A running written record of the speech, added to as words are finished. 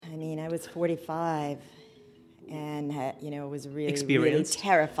was 45 and was really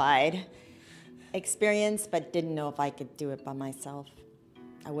terrified. Experienced, but didn't know if I could do it by myself.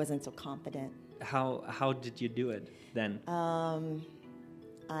 I wasn't so confident. How did you do it then?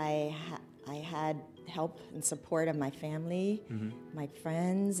 I had help and support of my family, my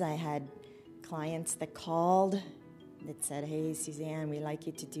friends. I had clients that called that said, "Hey, Suzanne, we'd like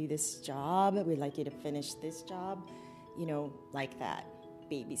you to do this job. We'd like you to finish this job." Like that,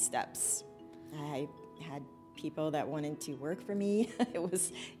 baby steps. I had people that wanted to work for me. It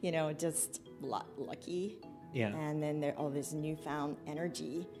was, just lucky. Yeah. And then all this newfound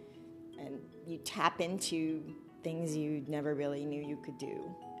energy, and you tap into things you never really knew you could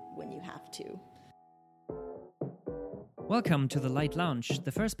do when you have to. Welcome to the Light Lounge,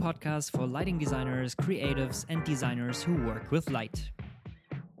 the first podcast for lighting designers, creatives, and designers who work with light.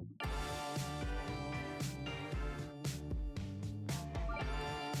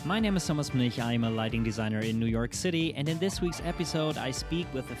 My name is Thomas Mnich. I'm a lighting designer in New York City, and in this week's episode, I speak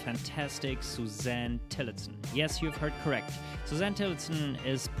with the fantastic Suzanne Tillotson. Yes, you've heard correct. Suzanne Tillotson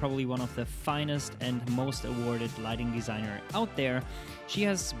is probably one of the finest and most awarded lighting designer out there. She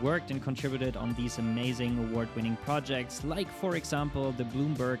has worked and contributed on these amazing award-winning projects, like, for example, the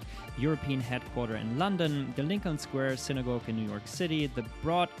Bloomberg European headquarters in London, the Lincoln Square Synagogue in New York City, the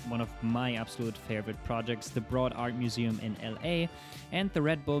Broad, one of my absolute favorite projects, the Broad Art Museum in LA, and the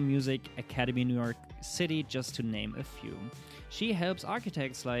Red Bull Music Academy in New York City, just to name a few. She helps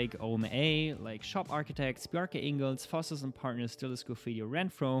architects like OMA, like Shop Architects, Bjarke Ingels, Foster & Partners, Stille Scofidio,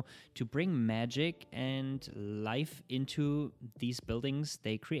 Renfro to bring magic and life into these buildings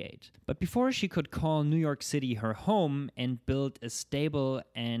they create. But before she could call New York City her home and build a stable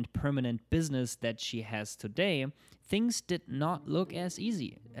and permanent business that she has today, things did not look as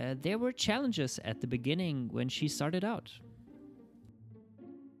easy. There were challenges at the beginning when she started out.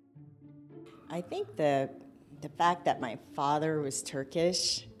 I think the fact that my father was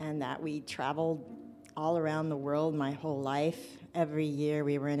Turkish and that we traveled all around the world my whole life. Every year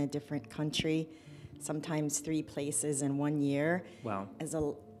we were in a different country, sometimes 3 places in 1 year. Wow. Is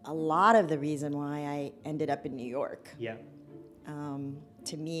a lot of the reason why I ended up in New York. Yeah.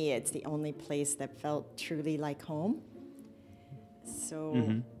 To me, it's the only place that felt truly like home.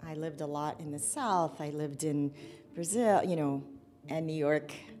 So I lived a lot in the South. I lived in Brazil, and New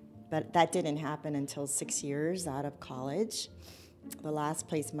York. But that didn't happen until 6 years out of college. The last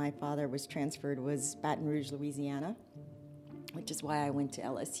place my father was transferred was Baton Rouge, Louisiana, which is why I went to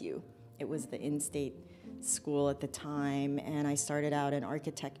LSU. It was the in-state school at the time, and I started out in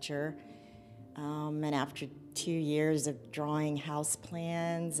architecture. And after 2 years of drawing house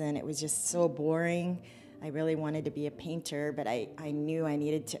plans, and it was just so boring, I really wanted to be a painter, but I knew I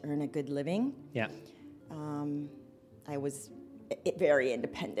needed to earn a good living. Yeah. I was very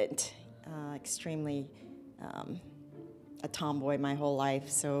independent, extremely a tomboy my whole life.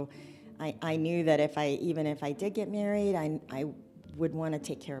 So I knew that even if I did get married, I would want to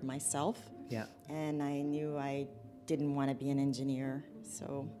take care of myself. Yeah. And I knew I didn't want to be an engineer.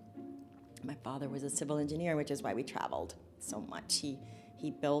 So my father was a civil engineer, which is why we traveled so much.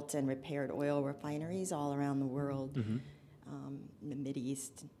 He built and repaired oil refineries all around the world, in the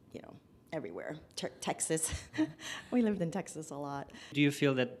Mideast, everywhere. Texas. We lived in Texas a lot. Do you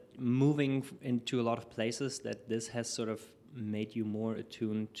feel that moving into a lot of places, that this has sort of made you more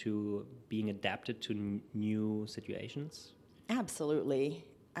attuned to being adapted to new situations? Absolutely.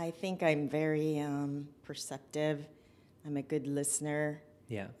 I think I'm very perceptive. I'm a good listener.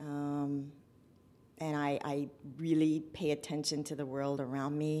 Yeah. And I really pay attention to the world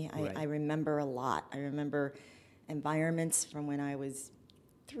around me. Right. I remember a lot. I remember environments from when I was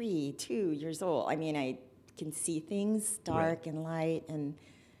 2 years old. I mean, I can see things dark and light, and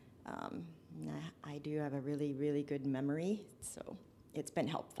I do have a really, really good memory. So it's been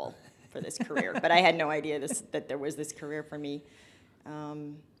helpful for this career. But I had no idea that there was this career for me.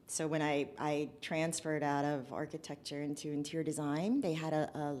 So when I transferred out of architecture into interior design, they had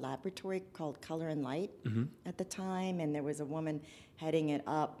a laboratory called Color and Light at the time, and there was a woman heading it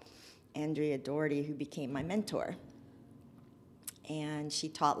up, Andrea Doherty, who became my mentor. And she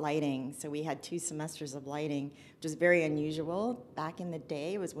taught lighting, so we had 2 semesters of lighting, which was very unusual. Back in the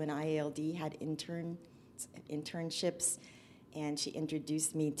day, it was when IALD had internships, and she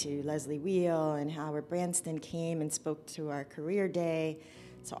introduced me to Leslie Wheel, and Howard Branston came and spoke to our career day.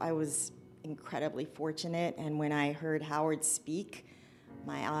 So I was incredibly fortunate, and when I heard Howard speak,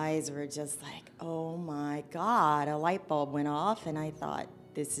 my eyes were just like, oh my God, a light bulb went off, and I thought,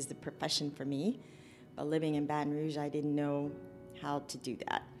 this is the profession for me. But living in Baton Rouge, I didn't know how to do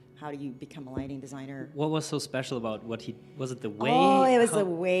that, how do you become a lighting designer? What was so special about what he, was it the way? Oh, it was the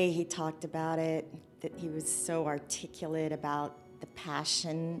way he talked about it, that he was so articulate about the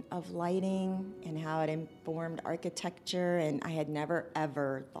passion of lighting and how it informed architecture, and I had never,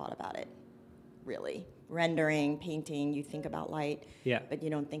 ever thought about it, really. Rendering, painting, you think about light, but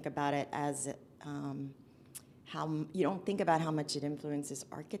you don't think about it as you don't think about how much it influences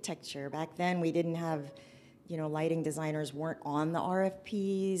architecture. Back then, we didn't have, lighting designers weren't on the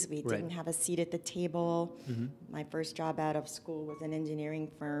RFPs. We didn't have a seat at the table. Mm-hmm. My first job out of school was an engineering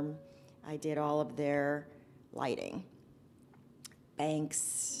firm. I did all of their lighting.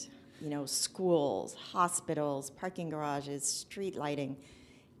 Banks, schools, hospitals, parking garages, street lighting,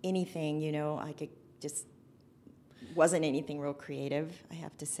 anything, I could just, wasn't anything real creative, I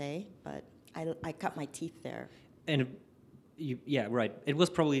have to say, but I cut my teeth there. And right. It was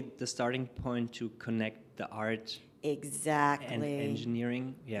probably the starting point to connect the art exactly and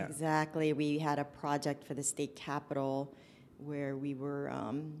engineering. Yeah, exactly. We had a project for the state capitol where we were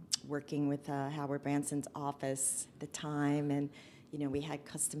working with Howard Branson's office at the time, and we had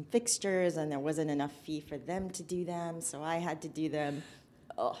custom fixtures, and there wasn't enough fee for them to do them, so I had to do them.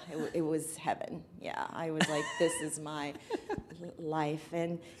 Oh, it was heaven. Yeah, I was like, this is my life.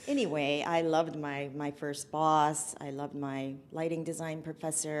 And anyway, I loved my first boss. I loved my lighting design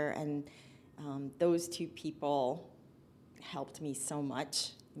professor, and those two people helped me so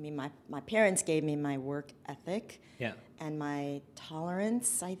much. I mean, my parents gave me my work ethic and my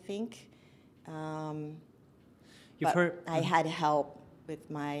tolerance, I think. I had help with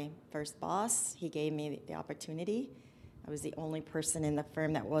my first boss. He gave me the opportunity. I was the only person in the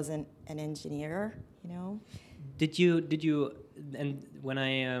firm that wasn't an engineer, Did you, and when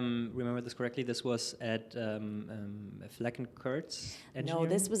I remember this correctly, this was at Fleck & Kurtz Engineering? No,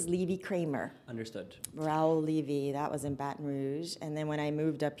 this was Levy Kramer. Understood. Raoul Levy, that was in Baton Rouge. And then when I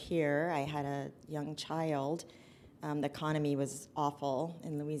moved up here, I had a young child. The economy was awful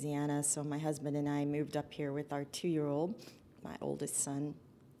in Louisiana, so my husband and I moved up here with our 2-year-old, my oldest son,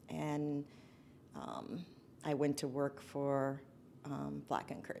 and I went to work for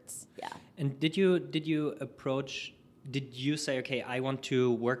Fleck & Kurtz. Yeah. And did you say, okay, I want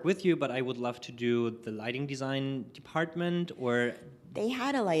to work with you, but I would love to do the lighting design department, or? They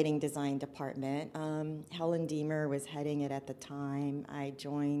had a lighting design department. Helen Deemer was heading it at the time. I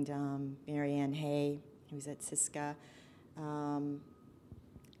joined Marianne Hay, who was at Cisco.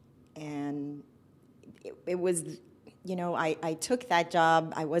 And it was, I took that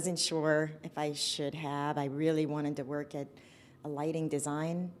job. I wasn't sure if I should have. I really wanted to work at a lighting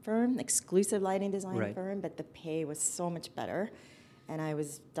design firm, exclusive lighting design firm, but the pay was so much better. And I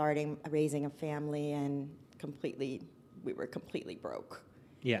was raising a family, and we were completely broke.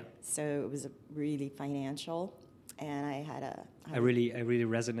 Yeah. So it was really financial, and I really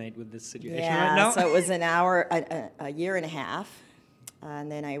resonate with this situation right now. So it was a year and a half,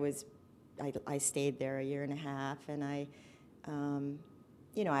 and then I stayed there a year and a half, and I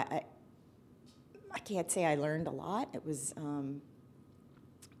can't say I learned a lot. It was,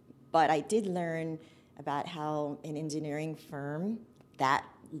 but I did learn about how an engineering firm that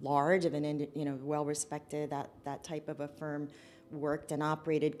large of an, well-respected, that type of a firm worked and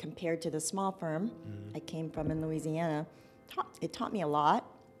operated compared to the small firm I came from in Louisiana. It taught me a lot.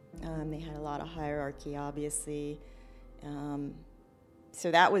 They had a lot of hierarchy, obviously.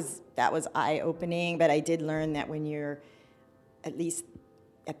 So that was eye-opening, but I did learn that when you're, at least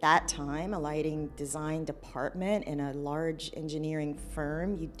at that time, a lighting design department in a large engineering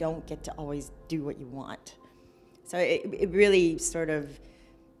firm, you don't get to always do what you want. So it really sort of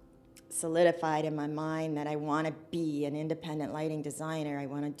solidified in my mind that I want to be an independent lighting designer. I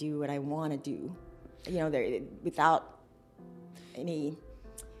want to do what I want to do, without any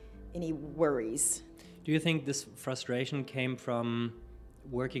worries. Do you think this frustration came from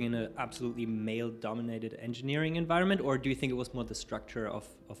working in an absolutely male-dominated engineering environment, or do you think it was more the structure of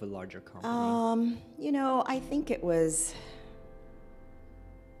a larger company? I think it was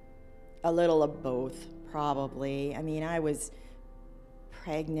a little of both, probably. I mean, I was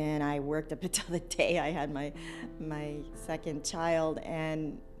pregnant. I worked up until the day I had my second child,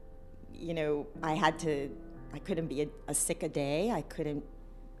 and I couldn't be a sick a day.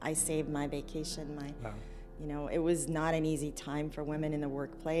 I saved my vacation. Wow. It was not an easy time for women in the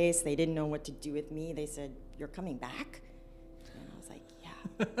workplace. They didn't know what to do with me. They said, "You're coming back?" And I was like,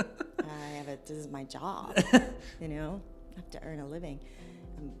 "Yeah, this is my job. I have to earn a living.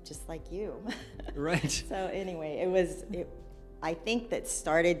 I'm just like you." Right. So anyway, I think that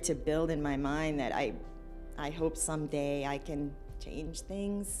started to build in my mind that I hope someday I can change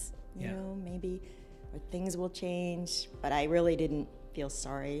things. Maybe, or things will change. But I really didn't feel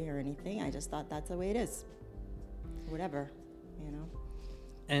sorry or anything. I just thought that's the way it is. Whatever, you know.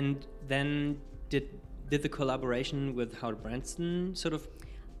 And then did the collaboration with Howard Branson sort of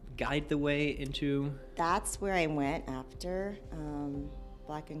guide the way into? That's where I went after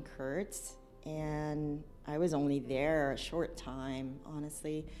Black and Kurtz, and I was only there a short time,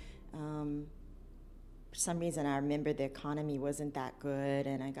 honestly. For some reason, I remember the economy wasn't that good,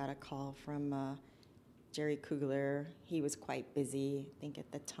 and I got a call from Jerry Kugler. He was quite busy. I think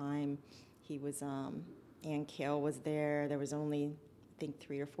at the time, he was, Ann Kale was there. There was only, I think,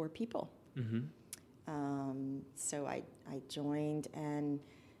 3 or 4 people. So I joined, and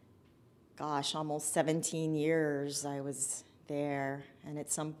gosh, almost 17 years I was there. And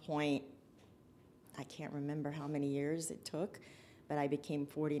at some point, I can't remember how many years it took, but I became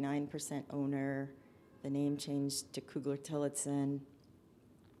 49% owner. The name changed to Kugler Tillotson.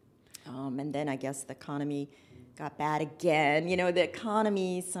 And then I guess the economy got bad again. You know, the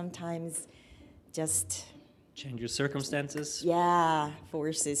economy sometimes just... Change your circumstances? Yeah,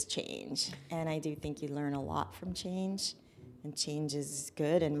 forces change. And I do think you learn a lot from change. And change is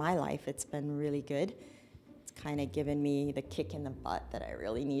good. In my life, it's been really good. It's kind of given me the kick in the butt that I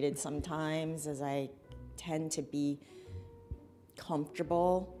really needed sometimes, as I tend to be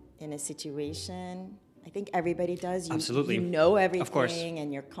comfortable in a situation. I think everybody does. Absolutely. You know everything, of course.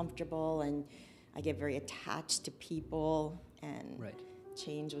 And you're comfortable, and I get very attached to people, and right.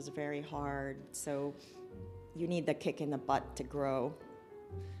 Change was very hard. So you need the kick in the butt to grow.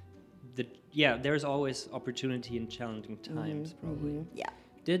 There's always opportunity in challenging times, probably. Yeah.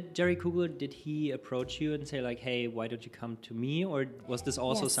 Did Jerry Kugler, did he approach you and say like, hey, why don't you come to me? Or was this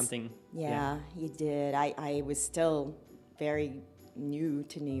also something? Yeah, he did. I was still very new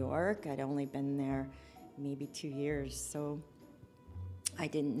to New York. I'd only been there maybe 2 years, so I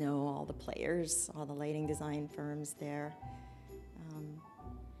didn't know all the players, all the lighting design firms there.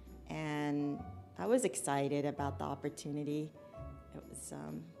 And I was excited about the opportunity. It was,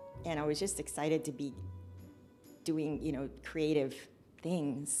 and I was just excited to be doing, you know, creative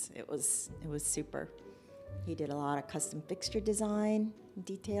things. It was super. He did a lot of custom fixture design,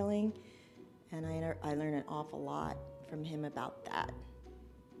 detailing, and I learned an awful lot from him about that.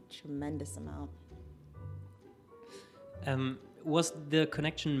 Tremendous amount. Was the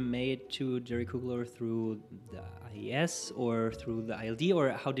connection made to Jerry Kugler through the IES or through the ILD,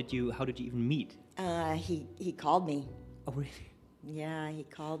 or how did you even meet? He called me. Oh, really? Yeah, he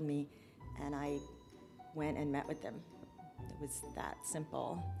called me, and I went and met with him. It was that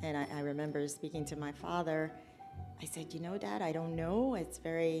simple. And I remember speaking to my father. I said, you know, Dad, I don't know. It's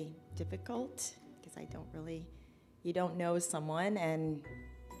very difficult because you don't know someone, and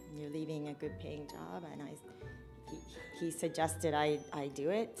you're leaving a good paying job. And he suggested I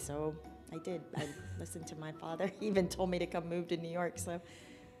do it, so I did. I listened to my father. He even told me to come move to New York. So,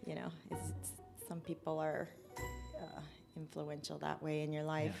 you know, some people are influential that way in your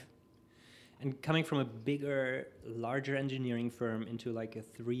life. Yeah. And coming from a bigger, larger engineering firm into like a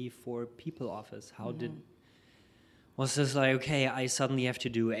 3-4 people office, was this like, okay, I suddenly have to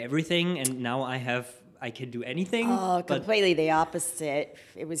do everything, and now I can do anything? Oh, completely the opposite.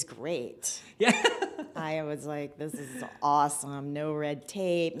 It was great. Yeah. I was like, this is awesome. No red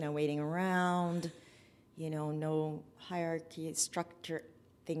tape, no waiting around, you know, no hierarchy, structure,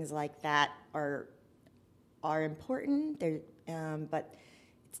 things like that are important. But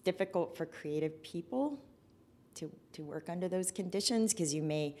it's difficult for creative people to work under those conditions, because you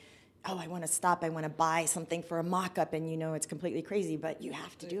may, I want to stop, I want to buy something for a mock-up, and you know it's completely crazy, but you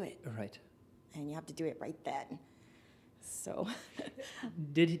have to do it. Right. And you have to do it right then. So,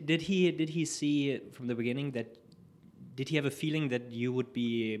 did he see from the beginning that? Did he have a feeling that you would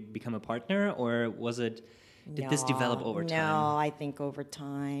become a partner, or was it? Did this develop over time? No, I think over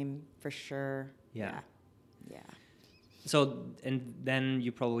time, for sure. Yeah. Yeah. So, and then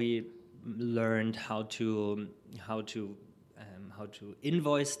you probably learned how to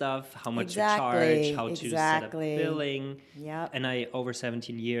invoice stuff, how much to charge, how to set up billing. Yeah. And over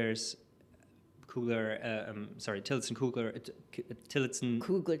 17 years. Tillotson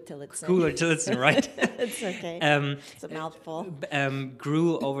Kugler Tillotson, right? It's okay. It's a mouthful.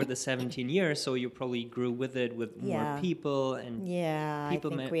 Grew over the 17 years, so you probably grew with it with more people and I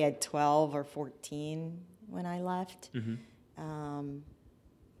think we had 12 or 14 when I left. Mm-hmm.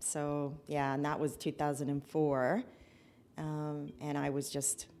 And that was 2004, and I was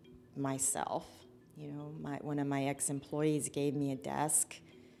just myself. You know, one of my ex-employees gave me a desk.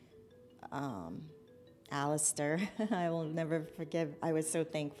 Alistair, I will never forgive. I was so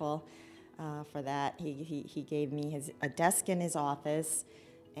thankful for that. He gave me a desk in his office,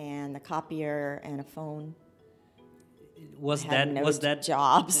 and a copier and a phone. Was I had that no was that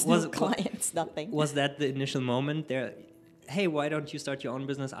jobs, was no clients, nothing. was that the initial moment there? Hey, why don't you start your own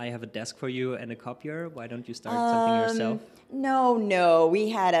business? I have a desk for you and a copier. Why don't you start something yourself? No. We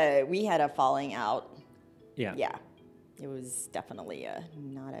had a falling out. Yeah. Yeah, it was definitely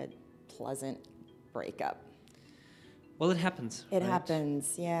not a pleasant breakup. Well, it happens. It right?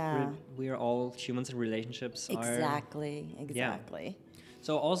 happens. Yeah. We're all humans, and relationships are. Exactly. Yeah.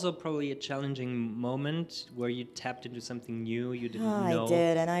 So also probably a challenging moment where you tapped into something new you didn't know. I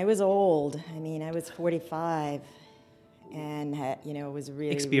did, and I was old. I mean, I was 45, and was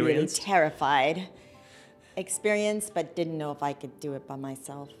really Experienced. terrified. Experienced, but didn't know if I could do it by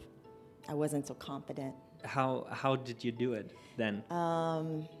myself. I wasn't so confident. How did you do it then?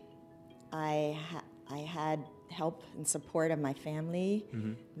 I had help and support of my family,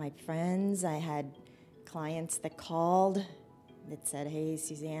 my friends. I had clients that called that said, "Hey,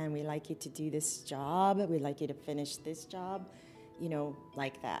 Suzanne, we'd like you to do this job. We'd like you to finish this job,"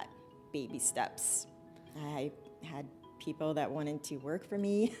 like that, baby steps. I had people that wanted to work for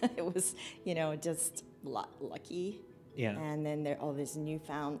me. It was, just lucky. Yeah. And then there all this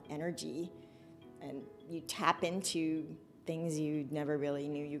newfound energy, and you tap into things you never really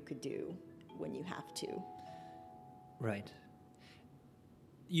knew you could do when you have to. Right.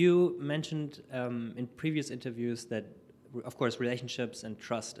 You mentioned in previous interviews that, of course, relationships and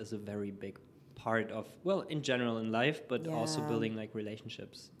trust is a very big part of, well, in general in life, but also building like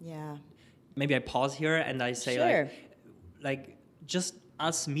relationships. Yeah. Maybe I pause here and I say Sure. like just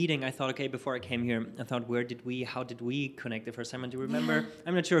us meeting, I thought, okay, before I came here, I thought, how did we connect the first time? And do you remember? Yeah.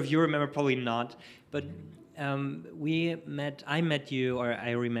 I'm not sure if you remember, probably not, but I met you, or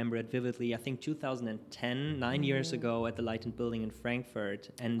I remember it vividly, I think 2010, 9 years ago at the Lightened Building in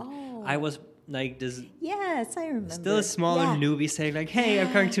Frankfurt. And I was like this... Yes, I remember. Still a smaller newbie saying like, hey,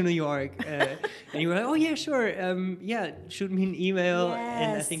 I'm coming to New York. And you were like, oh yeah, sure. Shoot me an email. Yes.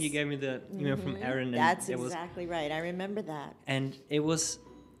 And I think you gave me the email from Aaron. And that's exactly right. I remember that. And it was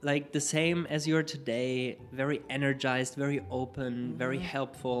like the same as you're today, very energized, very open, very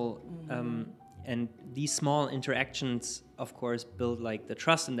helpful. And these small interactions, of course, build like the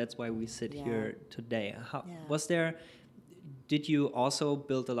trust, and that's why we sit here today. Did you also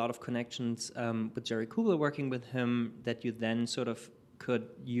build a lot of connections with Jerry Kugler, working with him, that you then sort of could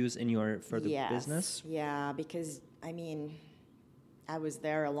use in your further business? Yeah, because I mean, I was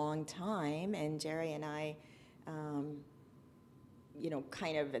there a long time, and Jerry and I,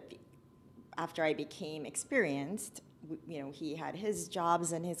 kind of after I became experienced, he had his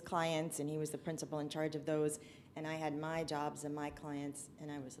jobs and his clients, and he was the principal in charge of those. And I had my jobs and my clients, and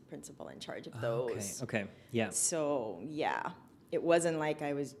I was the principal in charge of those. Okay, yeah. So, it wasn't like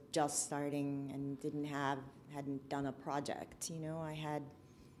I was just starting and hadn't done a project. I had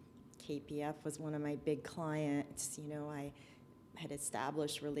KPF was one of my big clients. I had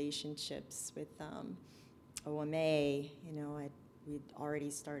established relationships with OMA. We'd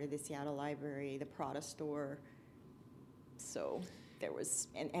already started the Seattle Library, the Prada store. So there was,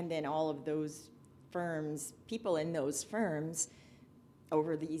 and then all of those firms, people in those firms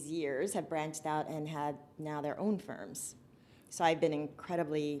over these years have branched out and had now their own firms. So I've been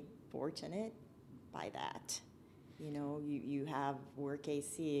incredibly fortunate by that. You have Work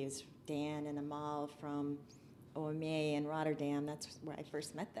AC, is Dan and Amal from OMA in Rotterdam. That's where I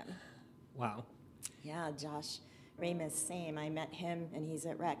first met them. Wow. Yeah, Josh Ramus, same. I met him, and he's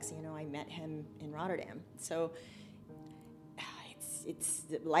at Rex. I met him in Rotterdam. So it's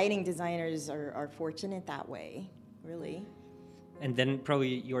lighting designers are fortunate that way, really. And then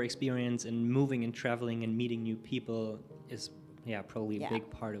probably your experience in moving and traveling and meeting new people is probably a big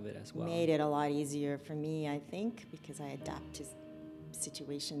part of it as well. Made it a lot easier for me, I think, because I adapt to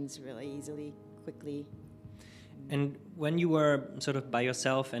situations really easily, quickly. And when you were sort of by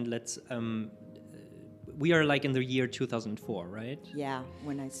yourself, and we are like in the year 2004, right? Yeah,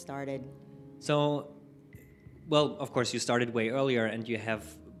 when I started. So, well, of course, you started way earlier and you have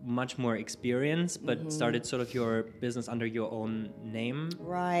much more experience, but started sort of your business under your own name.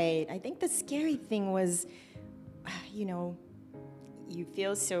 Right. I think the scary thing was, you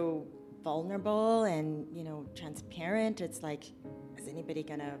feel so vulnerable and, transparent. It's like, is anybody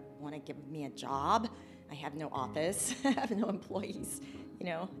going to want to give me a job? I have no office. I have no employees,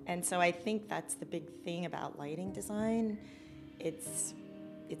 And so I think that's the big thing about lighting design. It's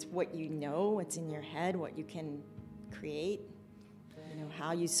what you know, what's in your head, what you can create,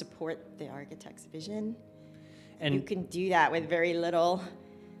 how you support the architect's vision. And you can do that with very little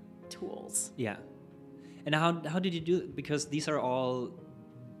tools. Yeah. And how did you do it? Because these are all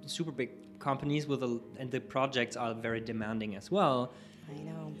super big companies and the projects are very demanding as well. I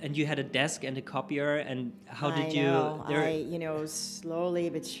know. And you had a desk and a copier, and how did you? Slowly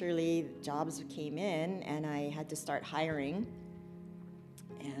but surely, jobs came in, and I had to start hiring.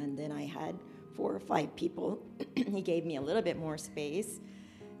 And then I had 4 or 5 people. He gave me a little bit more space.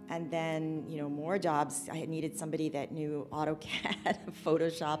 And then, more jobs. I needed somebody that knew AutoCAD,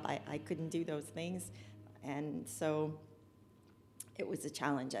 Photoshop. I couldn't do those things. And so it was a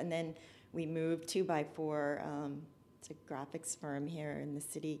challenge. And then we moved 2x4. It's a graphics firm here in the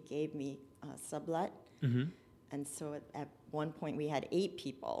city, gave me a sublet. Mm-hmm. And so at one point we had 8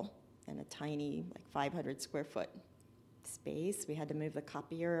 people in a tiny, 500 square foot space. We had to move the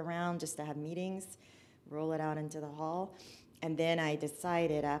copier around just to have meetings, roll it out into the hall. And then I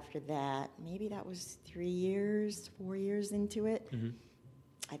decided after that, maybe that was 4 years into it, Mm-hmm.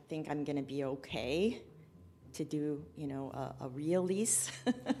 I think I'm going to be okay to do, a real lease.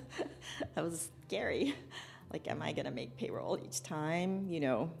 That was scary. Am I going to make payroll each time?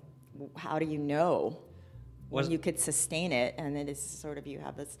 How do you know when you could sustain it? And then it's sort of, you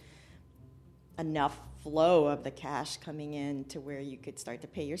have this enough flow of the cash coming in to where you could start to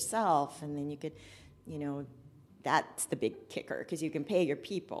pay yourself. And then you could, that's the big kicker, because you can pay your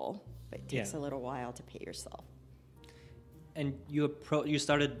people, but it takes a little while to pay yourself. And you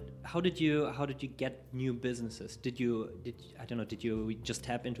started. How did you get new businesses? Did you just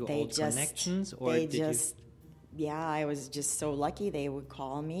tap into old connections, or I was just so lucky. They would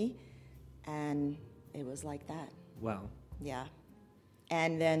call me, and it was like that. Wow. Yeah.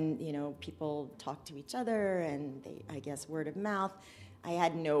 And then, people talk to each other, and I guess word of mouth. I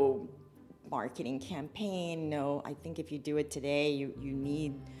had no marketing campaign. No, I think if you do it today, you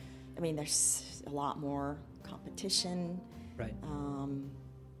need, there's a lot more competition. Right.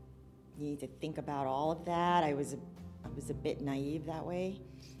 You need to think about all of that. I was a bit naive that way,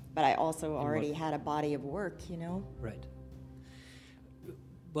 but I also already had a body of work, Right.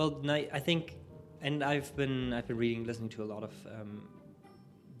 Well, I think, and I've been listening to a lot of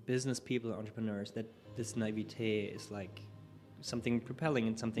business people, entrepreneurs, that this naivete is like something propelling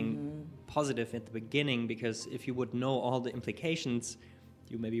and something positive at the beginning, because if you would know all the implications,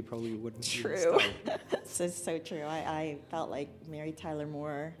 you probably wouldn't. True. So true. I felt like Mary Tyler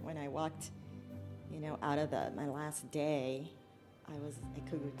Moore when I walked, out of my last day. I was at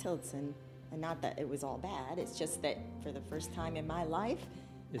Cougar Tillotson, and not that it was all bad. It's just that for the first time in my life,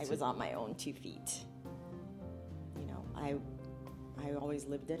 I was on my own 2 feet. I always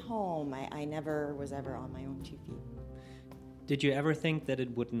lived at home. I never was ever on my own 2 feet. Did you ever think that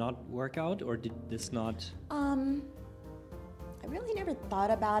it would not work out, or did this not? I really never thought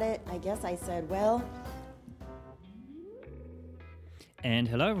about it. I guess I said, well. And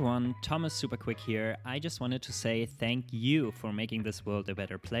hello everyone, Thomas Super Quick here. I just wanted to say thank you for making this world a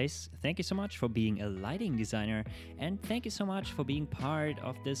better place. Thank you so much for being a lighting designer, and thank you so much for being part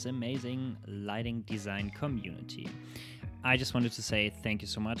of this amazing lighting design community. I just wanted to say thank you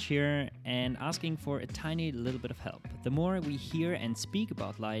so much here, and asking for a tiny little bit of help. The more we hear and speak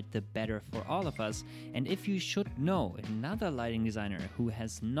about light, the better for all of us. And if you should know another lighting designer who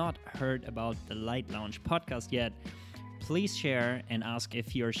has not heard about the Light Lounge podcast yet, please share and ask if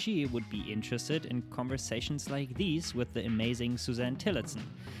he or she would be interested in conversations like these with the amazing Suzanne Tillotson.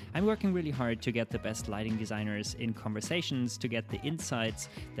 I'm working really hard to get the best lighting designers in conversations, to get the insights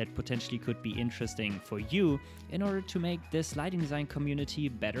that potentially could be interesting for you, in order to make this lighting design community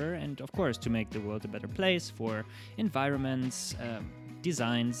better, and of course to make the world a better place for environments,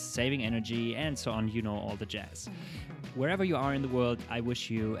 designs, saving energy, and so on, all the jazz. Wherever you are in the world, I wish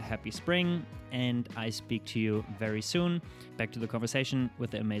you a happy spring, and I speak to you very soon. Back to the conversation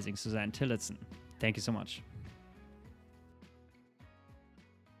with the amazing Suzanne Tillotson. Thank you so much.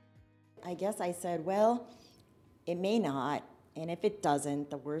 I guess I said, well, it may not, and if it doesn't,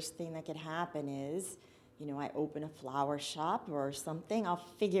 the worst thing that could happen is, I open a flower shop or something, I'll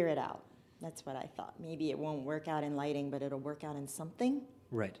figure it out. That's what I thought. Maybe it won't work out in lighting, but it'll work out in something.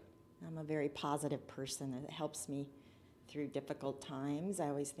 Right. I'm a very positive person. It helps me through difficult times. I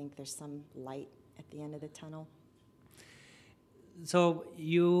always think there's some light at the end of the tunnel. So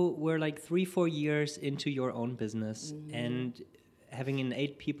you were 3-4 years into your own business, and having an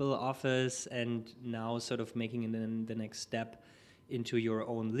 8-people office, and now sort of making the next step into your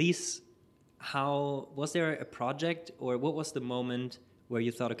own lease. How was there a project, or what was the moment where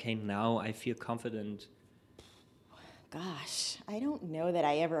you thought, okay, now I feel confident? Gosh, I don't know that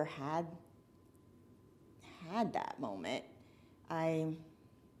I ever had that moment. I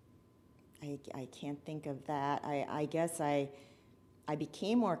can't think of that. I guess I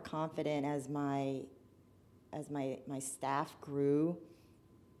became more confident as my staff grew,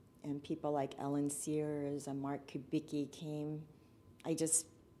 and people like Ellen Sears and Mark Kubicki came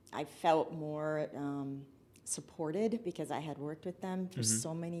I felt more supported because I had worked with them for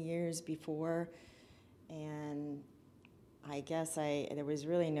so many years before, and I guess there was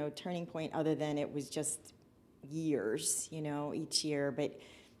really no turning point other than it was just years, each year, but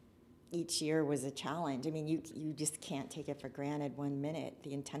each year was a challenge. I mean, you just can't take it for granted 1 minute.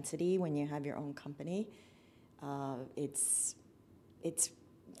 The intensity when you have your own company, it's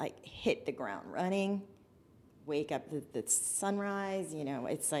like hit the ground running, wake up the sunrise,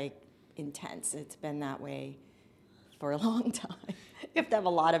 it's like intense. It's been that way for a long time. You have to have a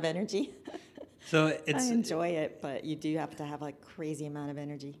lot of energy. So I enjoy it, but you do have to have a crazy amount of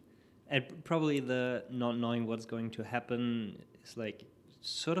energy. And probably the not knowing what's going to happen is like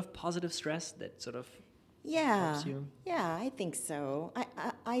sort of positive stress that sort of helps you. Yeah, I think so.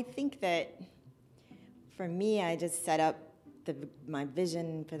 I think that for me, I just set up my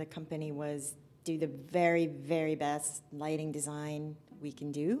vision for the company was do the very, very best lighting design we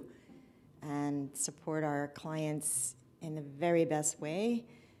can do and support our clients in the very best way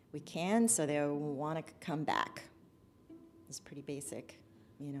we can so they'll want to come back. It's pretty basic,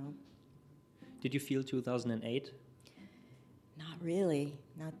 Did you feel 2008? Not really.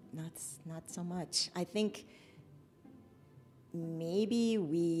 Not so much. I think maybe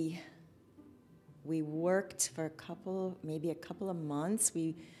we worked for a couple of months.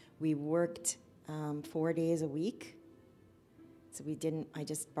 We worked 4 days a week. So I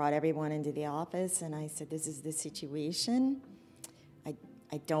just brought everyone into the office and I said, this is the situation.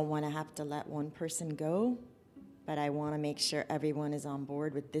 I don't want to have to let one person go, but I want to make sure everyone is on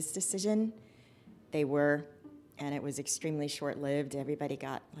board with this decision. They were, and it was extremely short-lived. Everybody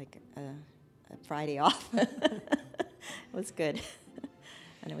got like a Friday off. It was good.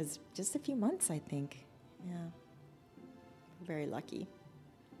 And it was just a few months, I think. Yeah. Very lucky.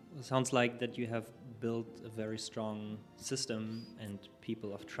 It sounds like that you have built a very strong system and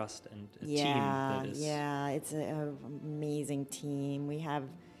people of trust and a team that is... Yeah, it's an amazing team. We have,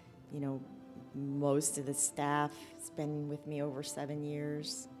 most of the staff has been with me over 7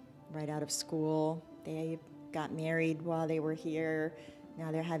 years, right out of school. They got married while they were here.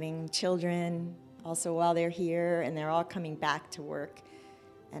 Now they're having children also while they're here, and they're all coming back to work.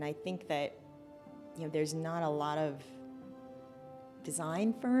 And I think that, there's not a lot of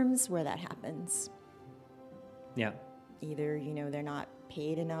design firms where that happens. Yeah. Either, they're not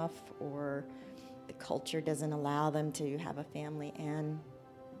paid enough or the culture doesn't allow them to have a family and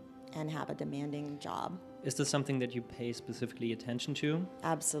have a demanding job. Is this something that you pay specifically attention to?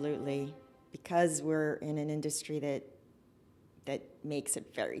 Absolutely. Because we're in an industry that makes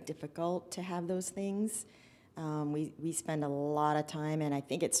it very difficult to have those things. We spend a lot of time, and I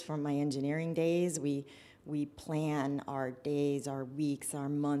think it's from my engineering days, we plan our days, our weeks, our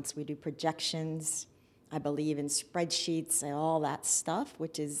months. We do projections. I believe in spreadsheets and all that stuff,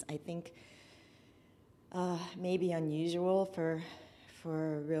 which is, I think, maybe unusual for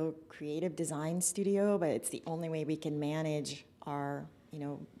a real creative design studio, but it's the only way we can manage our,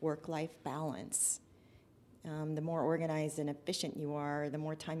 work-life balance. The more organized and efficient you are, the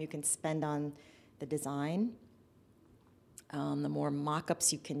more time you can spend on the design, the more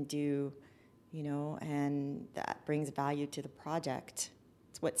mock-ups you can do, and that brings value to the project.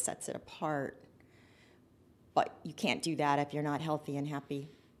 It's what sets it apart. But you can't do that if you're not healthy and happy.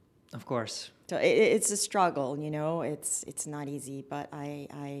 Of course. So it's a struggle, It's not easy, but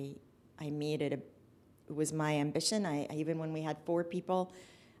I made it. It was my ambition. Even when we had 4 people,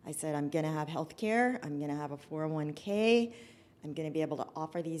 I said, I'm going to have health care. I'm going to have a 401k. I'm going to be able to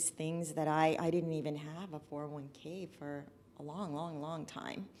offer these things that I didn't even have a 401k for a long, long, long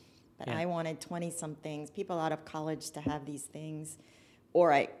time. But I wanted 20-somethings, people out of college to have these things,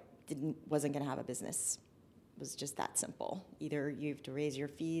 or I wasn't going to have a business. It was just that simple. Either you have to raise your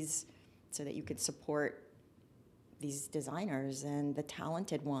fees so that you could support these designers and the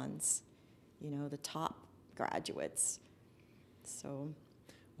talented ones, the top graduates. So,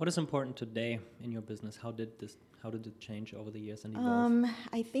 what is important today in your business? How did it change over the years and evolve?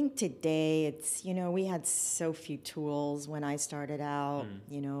 I think today it's, we had so few tools when I started out,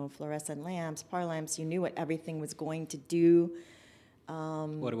 fluorescent lamps, par lamps, you knew what everything was going to do.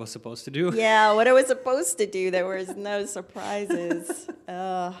 What it was supposed to do? Yeah, what it was supposed to do. There was no surprises.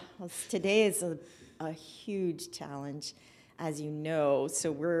 Today is a huge challenge, as you know.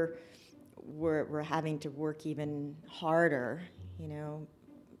 So we're having to work even harder.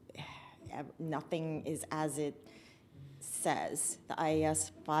 Nothing is as it says. The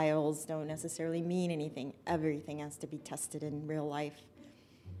IES files don't necessarily mean anything. Everything has to be tested in real life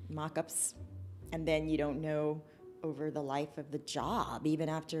mock-ups, and then you don't know over the life of the job, even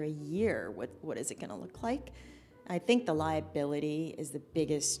after a year, what is it going to look like? I think the liability is the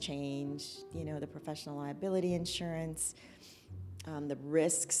biggest change, you know, the professional liability insurance. The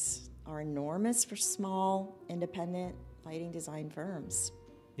risks are enormous for small, independent lighting design firms.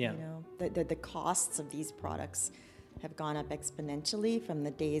 Yeah. You know, the costs of these products have gone up exponentially from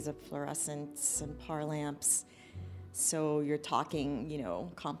the days of fluorescents and PAR lamps. So you're talking, you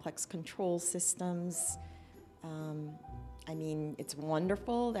know, complex control systems. I mean, it's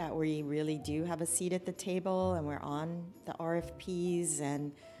wonderful that we really do have a seat at the table and we're on the RFPs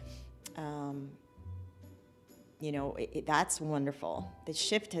and, you know, that's wonderful. The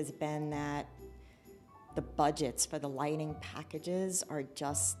shift has been that the budgets for the lighting packages are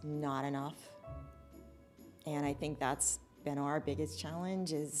just not enough. And I think that's been our biggest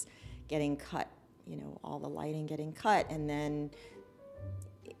challenge is getting cut, you know, all the lighting getting cut and then,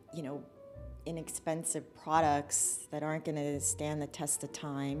 you know, inexpensive products that aren't going to stand the test of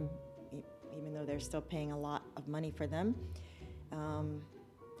time, even though they're still paying a lot of money for them,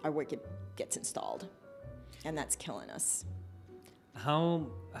 our work gets installed. And that's killing us. How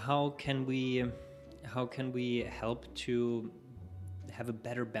can we help to have a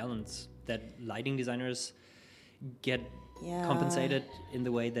better balance that lighting designers get compensated in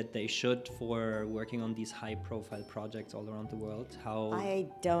the way that they should for working on these high-profile projects all around the world? How I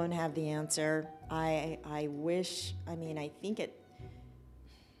don't have the answer. I wish. I mean, I think it.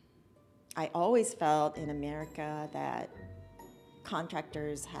 I always felt in America that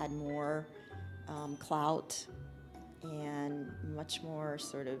contractors had more clout and much more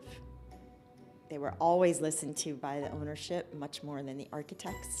sort of. They were always listened to by the ownership much more than the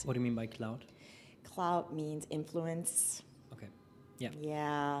architects. What do you mean by clout? Clout means influence. Okay. Yeah.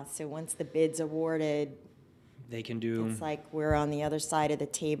 Yeah. So once the bid's awarded, they can do. It's like we're on the other side of the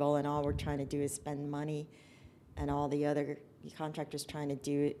table, and all we're trying to do is spend money, and all the other contractors trying to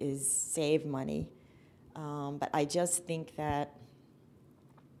do is save money. But I just think that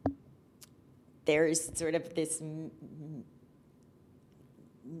there is sort of this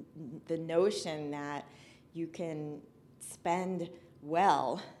the notion that you can spend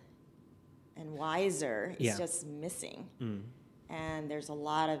well and wiser is just missing. And there's a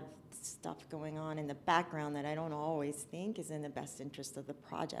lot of stuff going on in the background that I don't always think is in the best interest of the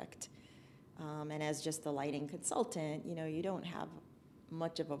project. And as just the lighting consultant, you know, you don't have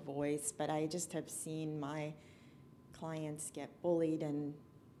much of a voice, but I just have seen my clients get bullied and,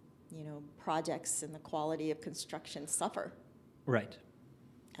 you know, projects and the quality of construction suffer. Right.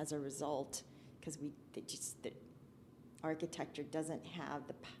 As a result, because the architecture doesn't have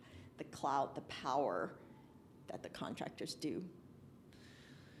the clout, the power that the contractors do.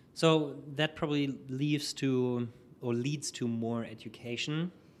 So that probably leads to more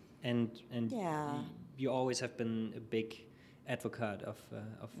education, and you always have been a big advocate of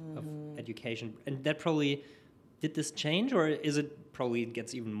education, and that probably did this change, or is it probably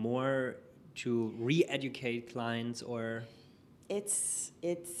gets even more to re-educate clients, or? It's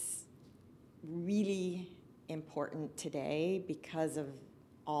really important today because of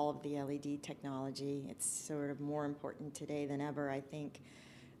all of the LED technology. It's sort of more important today than ever, I think.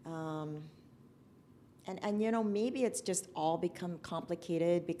 And you know, maybe it's just all become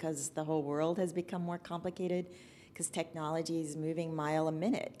complicated because the whole world has become more complicated because technology is moving mile a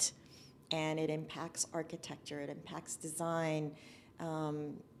minute, and it impacts architecture, it impacts design.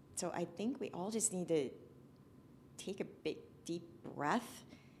 So I think we all just need to take a big deep breath,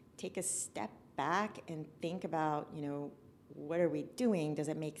 take a step back and think about, you know, what are we doing? Does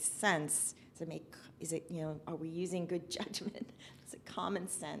it make sense? Is it, you know, are we using good judgment? Is it common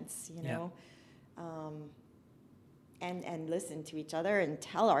sense, you know? And listen to each other and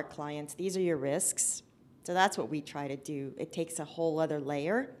tell our clients, these are your risks. So that's what we try to do. It takes a whole other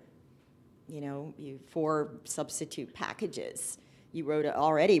layer, you know, 4 substitute packages. You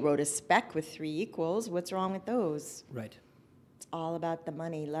already wrote a spec with 3 equals. What's wrong with those? Right. All about the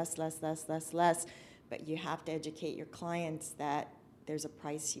money, less. But you have to educate your clients that there's a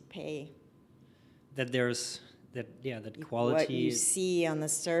price you pay. That quality. What you see on the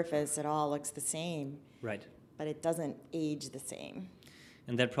surface, it all looks the same. Right. But it doesn't age the same.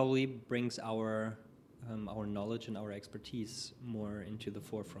 And that probably brings our knowledge and our expertise more into the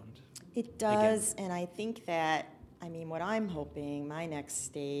forefront. It does, again. And I think that, I mean, what I'm hoping, my next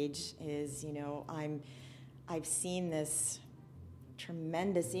stage is, you know, I've seen this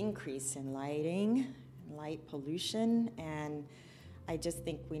tremendous increase in lighting, light pollution, and I just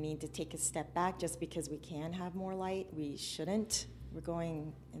think we need to take a step back. Just because we can have more light, we shouldn't. We're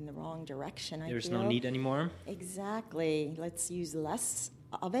going in the wrong direction, I feel. There's no need anymore? Exactly. Let's use less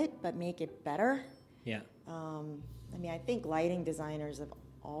of it, but make it better. Yeah. I mean, I think lighting designers have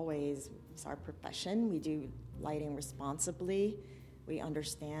always, it's our profession. We do lighting responsibly. We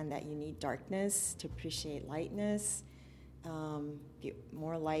understand that you need darkness to appreciate lightness.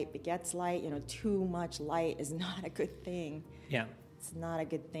 More light begets light. Too much light is not a good thing. Yeah. It's not a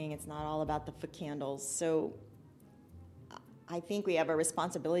good thing. It's not all about the foot candles. So I think we have a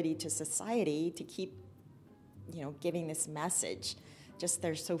responsibility to society to keep, giving this message. Just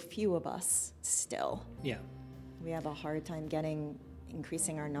there's so few of us still. Yeah. We have a hard time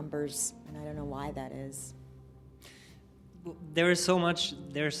increasing our numbers, and I don't know why that is. There is so much,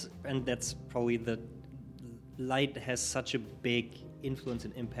 and that's probably the light has such a big influence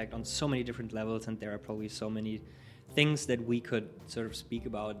and impact on so many different levels, and there are probably so many things that we could sort of speak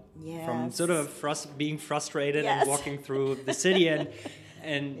about from sort of being frustrated and walking through the city, and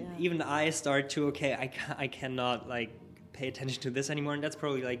even I start to, I cannot like pay attention to this anymore, and that's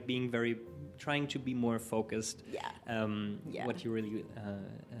probably like trying to be more focused. What you really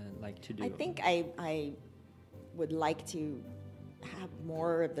like to do. I think I would like to have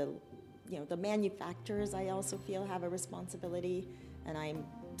more of the manufacturers. I also feel have a responsibility, and I'm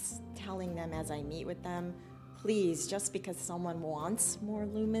telling them as I meet with them, please, just because someone wants more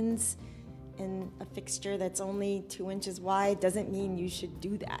lumens in a fixture that's only 2 inches wide doesn't mean you should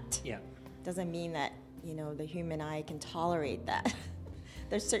do that. Yeah. Doesn't mean that, the human eye can tolerate that.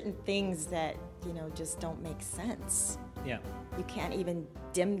 There's certain things that, just don't make sense. Yeah. You can't even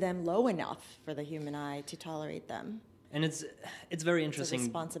dim them low enough for the human eye to tolerate them. And it's very interesting. It's a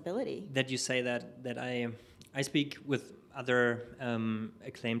responsibility. That you say that I speak with other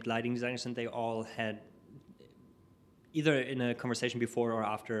acclaimed lighting designers, and they all had, either in a conversation before or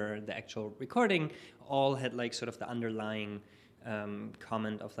after the actual recording, all had like sort of the underlying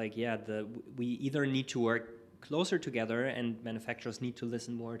comment of like, we either need to work closer together, and manufacturers need to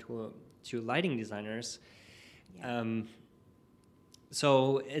listen more to lighting designers. Yeah.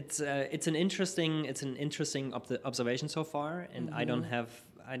 So it's an interesting observation so far, and I don't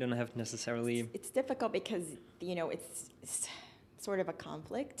have necessarily. It's difficult because it's sort of a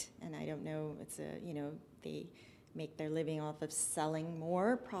conflict, and I don't know. It's they make their living off of selling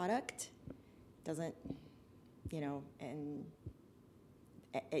more product. Doesn't and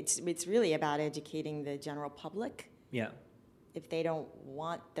it's really about educating the general public. Yeah. If they don't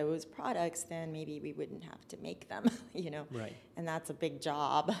want those products, then maybe we wouldn't have to make them, Right. And that's a big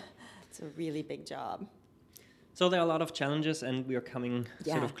job. It's a really big job. So there are a lot of challenges, and we are coming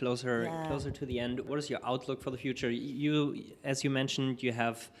sort of closer to the end. What is your outlook for the future? You, as you mentioned, you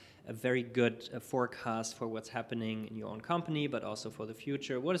have a very good forecast for what's happening in your own company, but also for the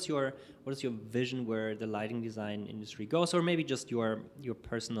future. What is your vision where the lighting design industry goes, or maybe just your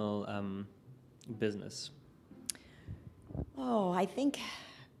personal business? Oh, I think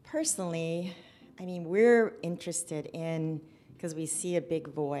personally, we're interested in, because we see a big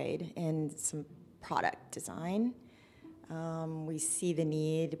void in some product design. We see the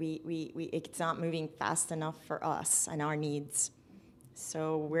need. We it's not moving fast enough for us and our needs.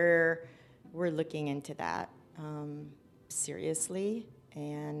 So we're looking into that seriously,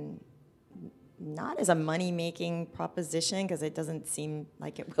 and not as a money-making proposition, because it doesn't seem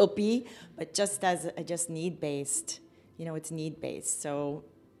like it will be, but just as just need-based. It's need-based. So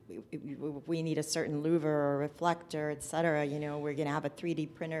we need a certain louver or reflector, et cetera. We're going to have a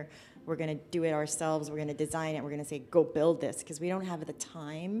 3D printer. We're going to do it ourselves. We're going to design it. We're going to say, go build this, because we don't have the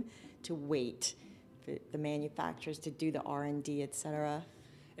time to wait for the manufacturers to do the R&D, et cetera.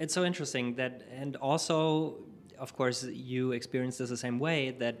 It's so interesting that, and also, of course, you experience this the same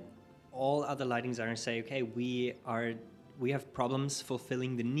way, that all other lighting designers say, okay, we have problems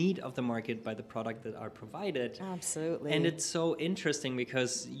fulfilling the need of the market by the product that are provided. Absolutely. And it's so interesting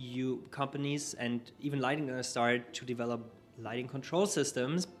because companies and even lighting designers start to develop lighting control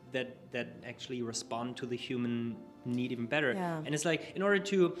systems that actually respond to the human need even better. Yeah. And it's like, in order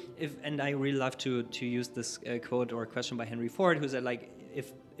to, and I really love to use this quote or question by Henry Ford, who said, like,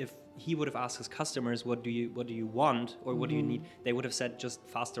 if he would have asked his customers, what do you want, or what do you need, they would have said just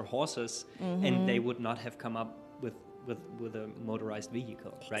faster horses, and they would not have come up with a motorized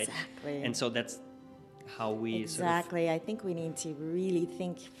vehicle, right? Exactly. And so that's how we exactly. I think we need to really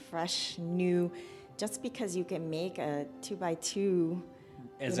think fresh, new. Just because you can make a 2x2,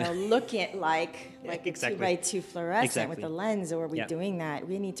 look at like exactly. a 2x2 fluorescent with a lens, or are we Yeah. doing that?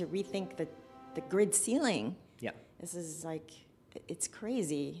 We need to rethink the grid ceiling. Yeah. This is like, it's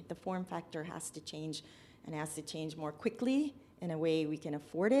crazy. The form factor has to change, and has to change more quickly in a way we can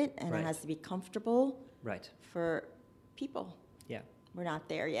afford it, and Right. it has to be comfortable Right. for people. Yeah. We're not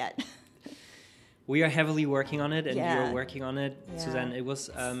there yet. We are heavily working on it, and Yeah. you're working on it, Yeah. Suzanne. It was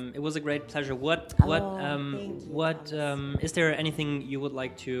a great pleasure. What thank you, is there anything you would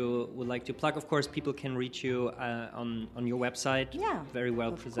like to plug? Of course, people can reach you on your website. Yeah, very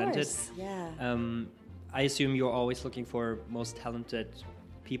well of presented. course, yeah. I assume you're always looking for most talented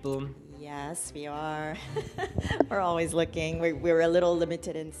people. Yes, we are. We're always looking. We're a little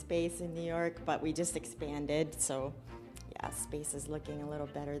limited in space in New York, but we just expanded. So, yeah, space is looking a little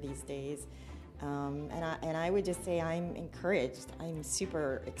better these days. And I would just say I'm encouraged. I'm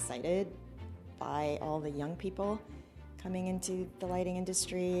super excited by all the young people coming into the lighting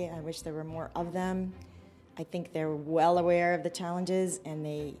industry. I wish there were more of them. I think they're well aware of the challenges, and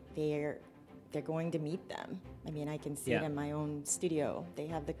they're going to meet them. I mean, I can see it in my own studio. They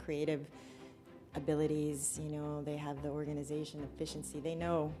have the creative abilities, they have the organization efficiency. They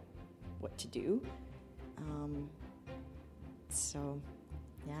know what to do. So,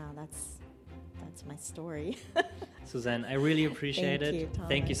 yeah, that's my story. Suzanne, I really appreciate Thank it. you, Thomas.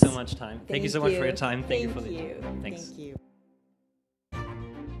 Thank you so much, Thank you so much for your time. Thank you for the time. Thanks. Thank you.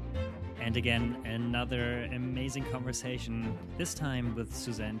 And again, another amazing conversation, this time with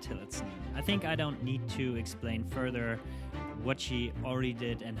Suzanne Tillotson. I think I don't need to explain further what she already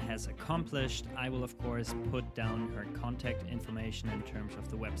did and has accomplished. I will, of course, put down her contact information in terms of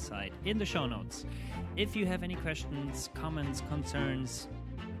the website in the show notes. If you have any questions, comments, concerns,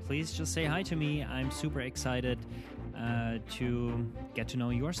 please just say hi to me. I'm super excited to get to know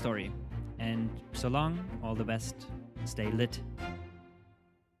your story. And so long, all the best, stay lit.